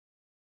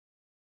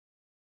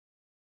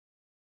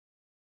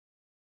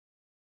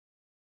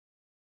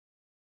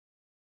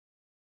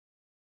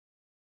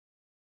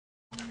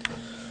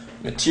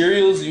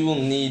Materials you will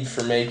need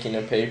for making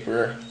a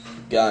paper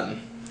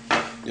gun.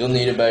 You'll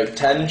need about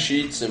 10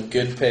 sheets of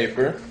good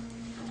paper,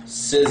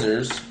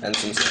 scissors, and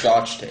some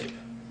Scotch tape.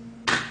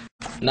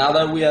 Now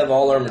that we have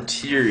all our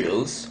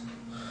materials,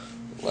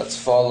 let's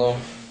follow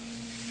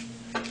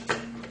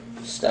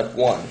step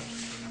 1.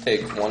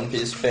 Take one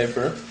piece of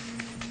paper,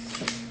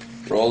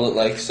 roll it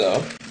like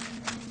so.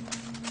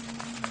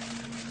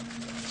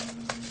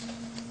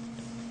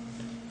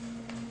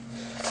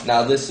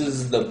 Now this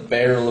is the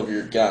barrel of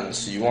your gun,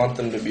 so you want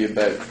them to be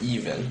about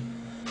even.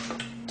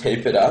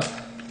 Tape it up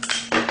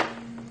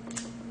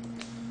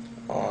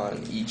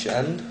on each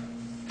end.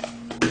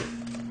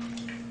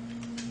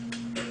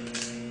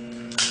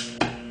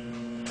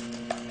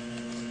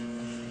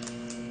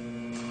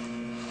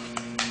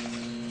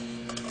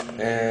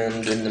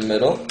 And in the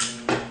middle.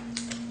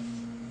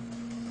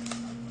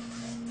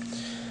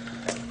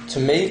 To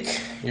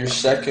make your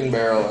second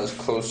barrel as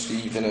close to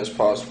even as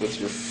possible with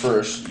your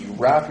first, you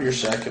wrap your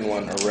second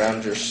one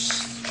around your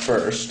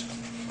first.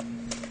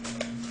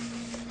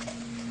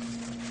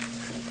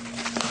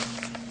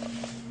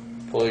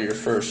 Pull your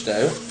first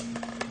out,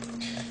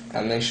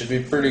 and they should be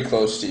pretty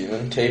close to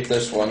even. Tape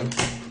this one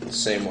the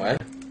same way.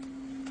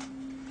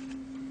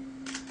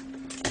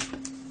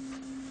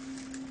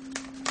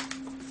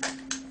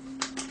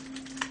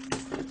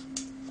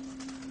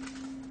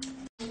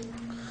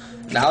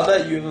 Now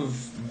that you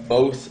have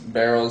both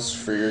barrels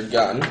for your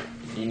gun,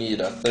 you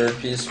need a third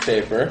piece of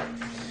paper.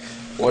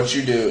 What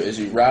you do is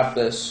you wrap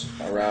this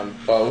around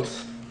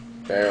both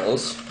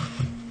barrels.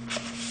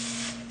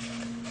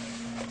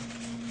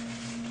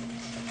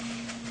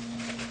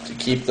 To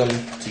keep them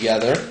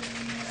together.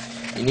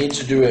 You need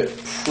to do it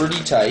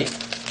pretty tight,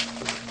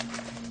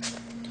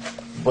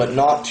 but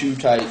not too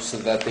tight so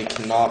that they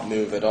cannot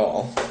move at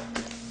all.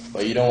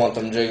 But you don't want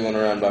them jiggling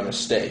around by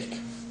mistake.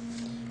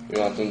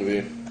 You want them to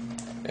be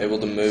able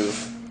to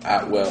move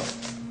at will.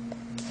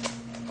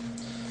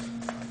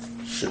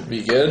 Should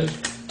be good.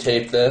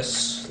 Tape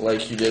this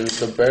like you did with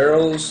the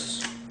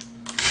barrels.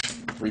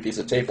 3 pieces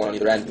of tape, one on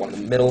either end, one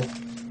in the middle.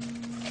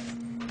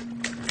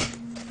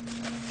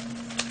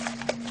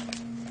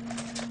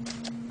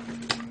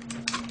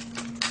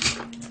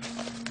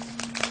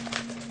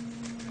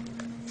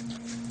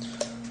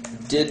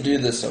 Did do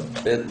this a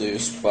bit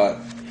loose, but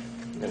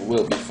it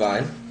will be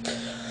fine.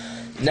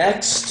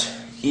 Next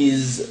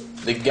is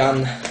the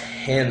gun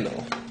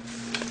handle.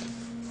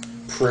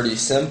 Pretty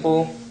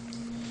simple.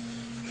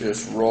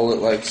 Just roll it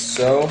like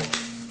so.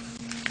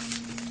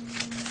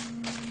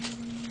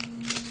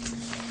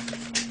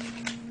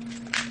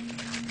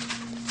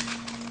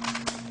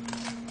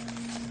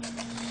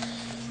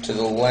 To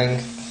the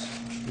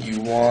length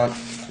you want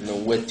and the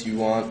width you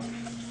want.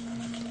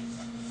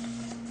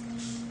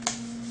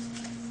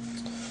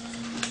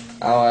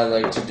 How I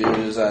like to do it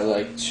is I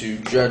like to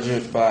judge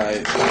it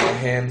by my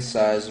hand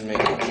size and make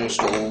it just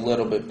a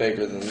little bit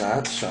bigger than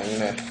that. So I'm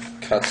going to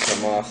cut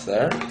some off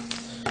there.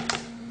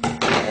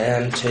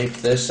 And tape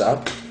this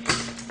up.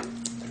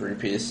 3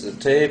 pieces of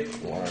tape,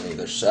 one on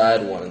either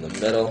side, one in the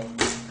middle.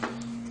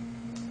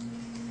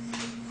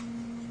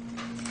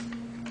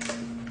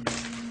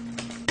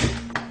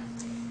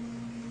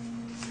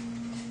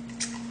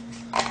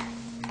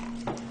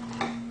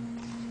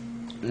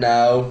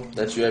 Now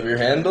that you have your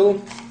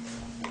handle,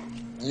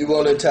 you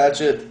want to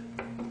attach it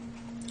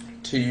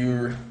to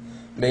your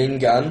main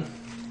gun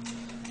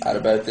at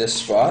about this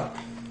spot.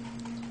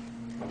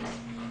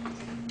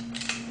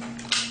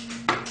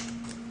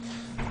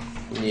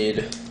 You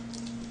need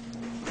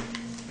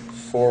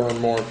 4 or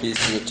more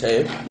pieces of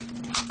tape.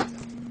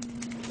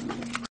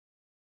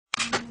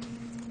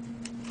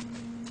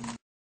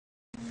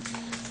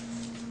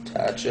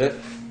 Attach it.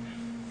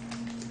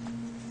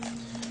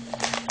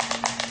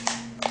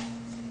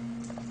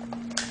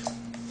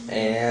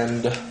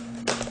 And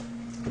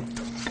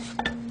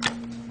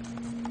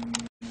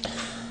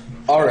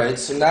alright,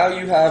 so now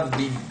you have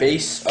the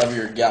base of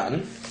your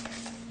gun.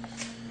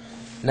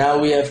 Now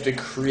we have to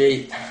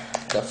create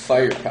the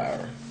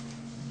firepower.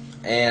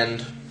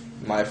 And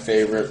my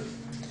favorite,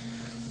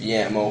 the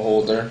ammo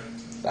holder.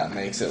 That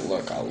makes it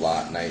look a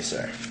lot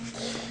nicer.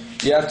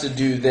 You have to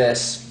do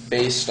this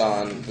based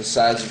on the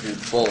size of your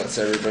bullets.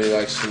 Everybody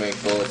likes to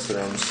make bullets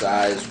their own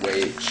size,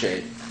 weight,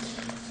 shape.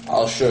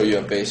 I'll show you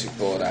a basic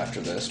bullet after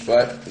this,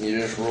 but you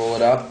just roll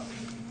it up.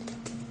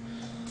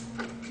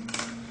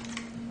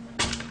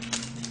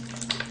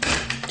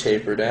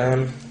 Taper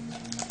down.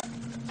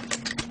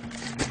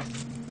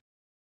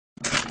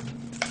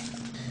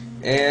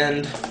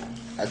 And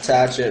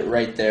attach it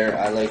right there.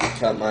 I like to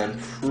cut mine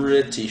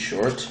pretty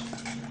short.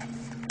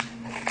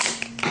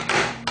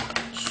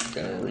 Just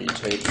gonna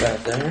retape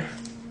that there.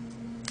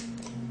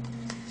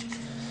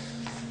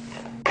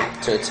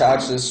 To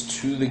attach this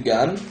to the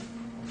gun,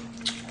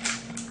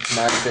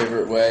 my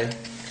favorite way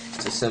is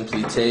to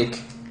simply take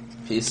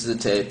pieces of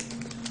tape,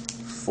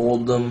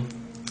 fold them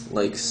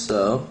like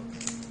so,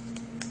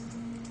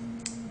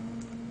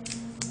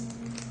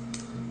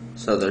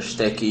 so they're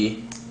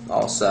sticky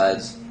all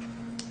sides.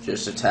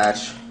 Just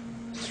attach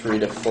 3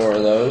 to 4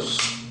 of those.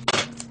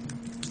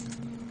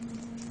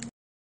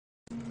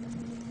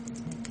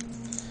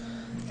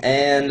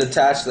 and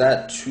attach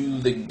that to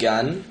the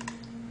gun,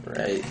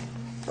 right,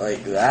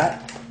 like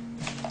that.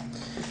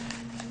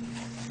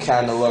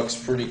 Kind of looks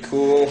pretty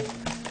cool.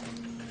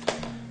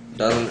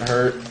 Doesn't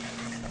hurt.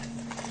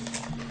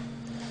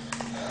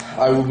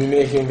 I will be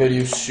making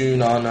videos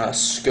soon on a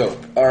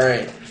scope.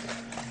 Alright,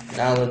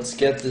 now let's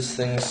get this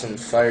thing some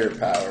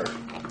firepower.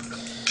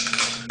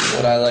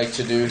 What I like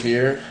to do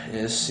here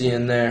is, see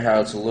in there how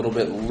it's a little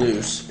bit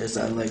loose, is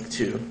I like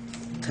to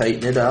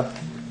tighten it up.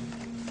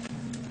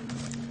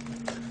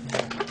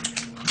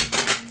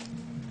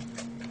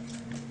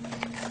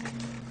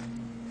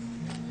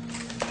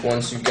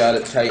 Once you've got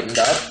it tightened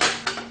up,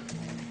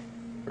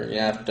 we're going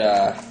to have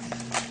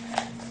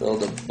to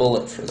build a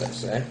bullet for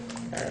this, eh?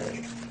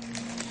 Alright.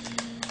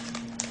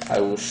 I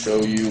will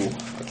show you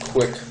a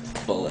quick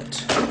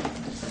bullet.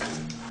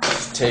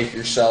 Just take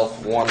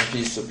yourself one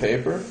piece of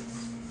paper,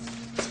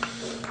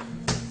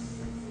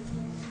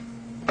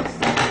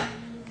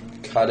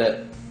 cut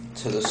it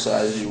to the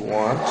size you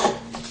want.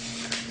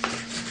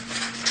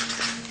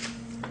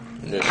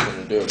 I'm just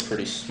going to do a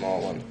pretty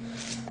small one.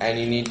 And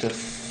you need to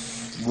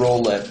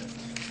roll it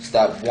so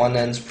that one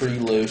end's pretty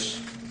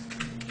loose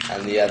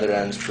and the other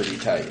end's pretty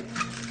tight.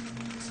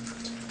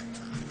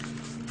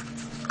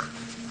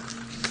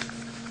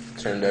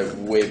 Turned out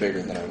way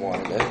bigger than I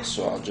wanted it,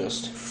 so I'll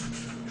just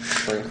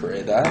shrink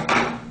ray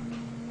that.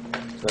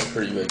 That's a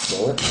pretty big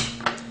bullet.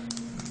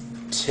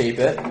 Tape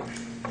it.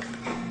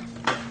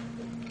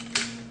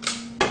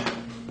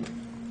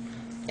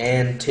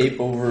 And tape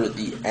over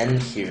the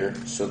end here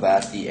so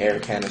that the air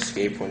can't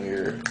escape when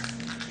you're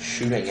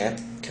shooting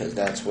it, because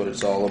that's what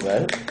it's all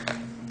about.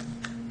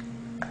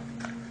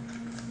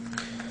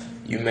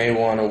 You may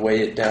want to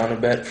weigh it down a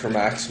bit for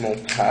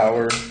maximal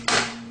power,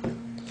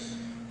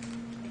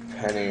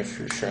 depending if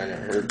you're trying to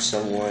hurt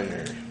someone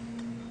or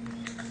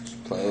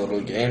just play a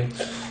little game.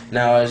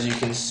 Now, as you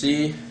can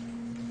see,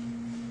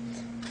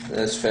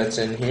 this fits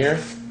in here.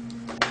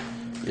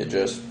 You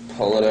just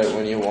pull it out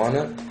when you want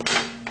it,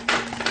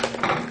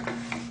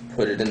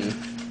 put it in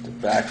the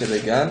back of the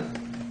gun,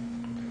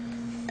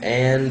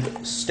 and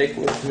stick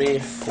with me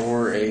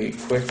for a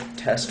quick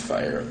test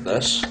fire of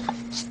this.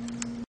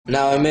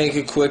 Now I make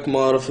a quick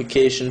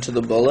modification to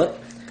the bullet.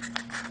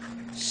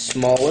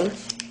 Smaller,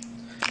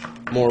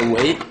 more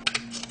weight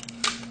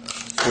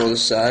for the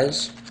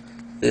size.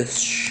 This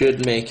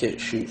should make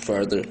it shoot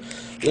farther.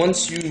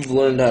 Once you've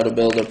learned how to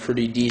build a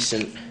pretty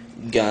decent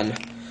gun,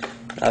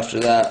 after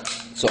that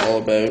it's all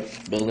about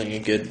building a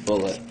good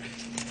bullet,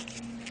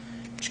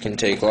 which can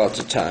take lots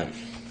of time.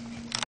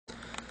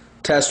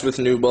 Test with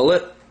new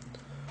bullet.